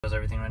Shows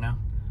everything right now.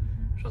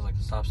 Shows like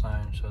the stop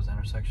sign, shows the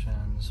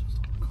intersections, shows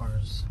all the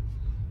cars.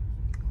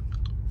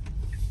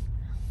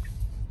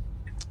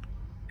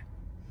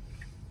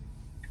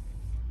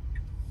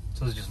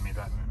 So this is just me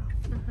driving right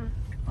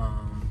now.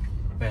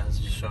 But yeah, this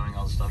is just showing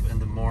all the stuff.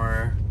 And the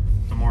more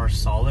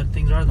solid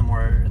things are, the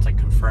more it's like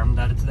confirmed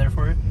that it's there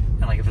for it.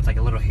 And like if it's like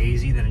a little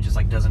hazy, then it just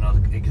like doesn't know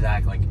the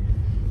exact like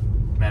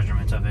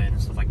measurements of it and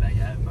stuff like that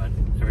yet. But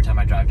every time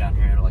I drive down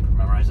here, it'll like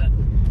memorize it.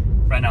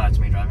 Right now it's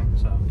me driving,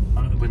 so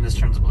when this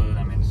turns blue,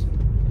 that means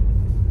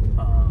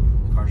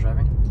the car's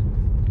driving.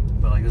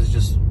 But like this is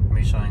just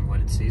me showing what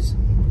it sees.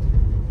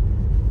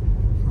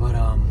 But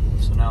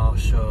so now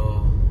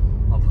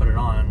I'll put it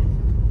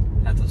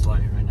on at this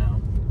light right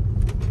now.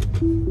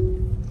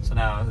 So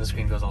now the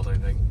screen goes all the way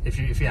big. If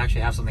you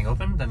actually have something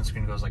open, then the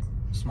screen goes like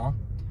small.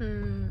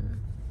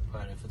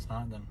 But if it's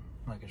not, then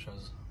like it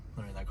shows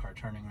literally that car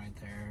turning right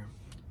there.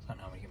 So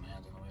now I'm gonna get my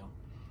hands on the wheel.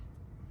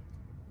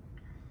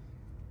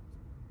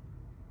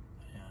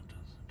 Yeah,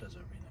 it does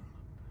everything.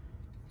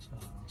 So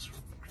let's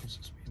increase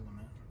the speed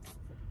limit.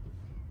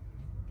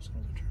 As soon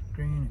as it turns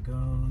green, it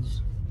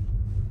goes.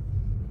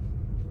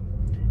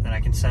 Then I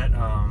can set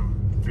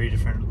 3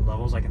 different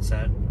levels. I can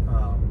set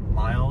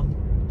mild,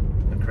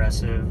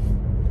 aggressive,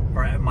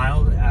 or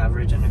mild,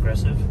 average, and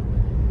aggressive.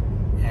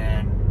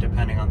 And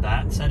depending on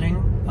that setting,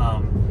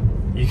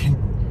 you can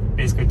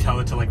basically tell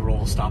it to like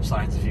roll stop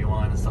signs if you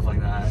want and stuff like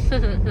that.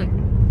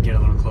 And get a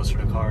little closer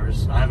to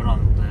cars. I have it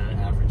on the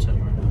average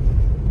setting right now.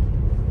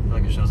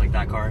 Like it shows like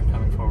that car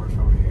coming forward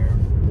from over here.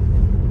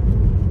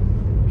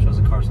 It shows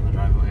the cars in the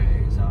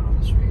driveways, out on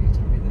the streets,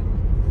 and everything.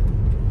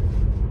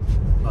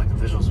 Like the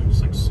visuals are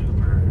just like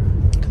super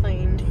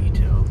clean,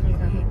 detailed. Yeah.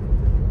 Clean.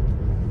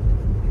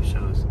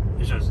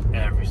 It shows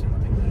every single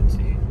thing that it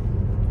sees.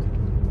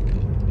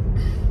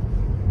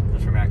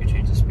 And for me, I can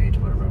change the speed to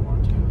whatever I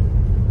want to.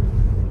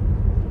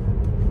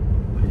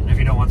 And if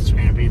you don't want the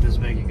screen to be this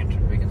big, you can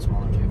make it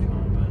smaller too if you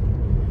want. But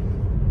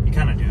you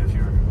kind of do if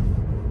you're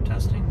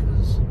testing,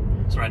 because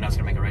so right now it's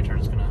gonna make a right turn.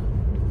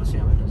 Let's see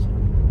how it does.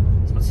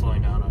 So it's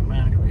slowing down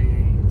automatically.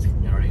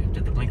 It already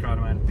did the blinker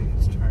automatically.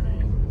 It's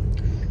turning.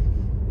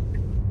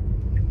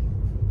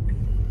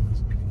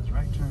 It's making this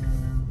right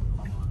turn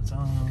all on its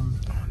own.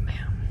 Oh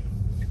man!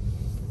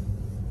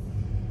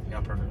 Yeah,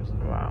 how perfect is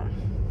that? Wow.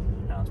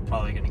 Now it's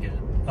probably gonna get.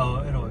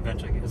 Oh, it'll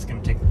eventually. It's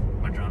gonna take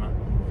Madrona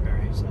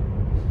Ferry. So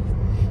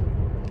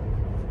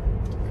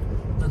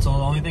that's all.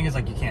 The only thing is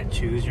like you can't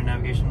choose your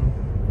navigation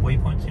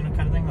waypoints, you know,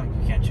 kind of thing. Like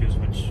you can't choose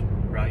which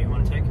route you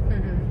want to take.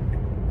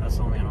 That's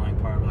the only annoying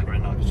part. But like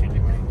right now, it's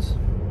changing lanes.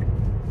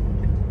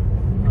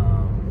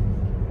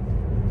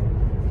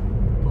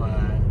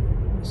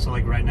 But so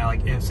like right now,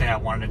 like if say I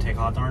wanted to take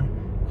Hawthorne,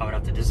 I would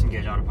have to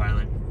disengage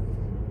autopilot,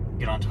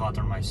 get onto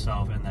Hawthorne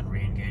myself, and then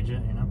re-engage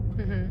it. You know.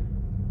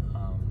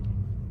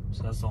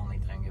 So that's the only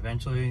thing.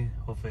 Eventually,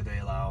 hopefully, they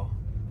allow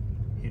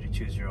you to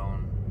choose your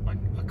own, like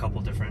a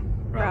couple different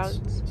routes.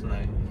 So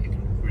that you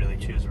can really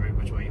choose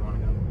which way you want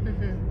to go.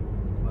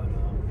 But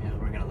yeah,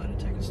 we're gonna let it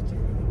take us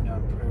through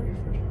down Prairie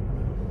first.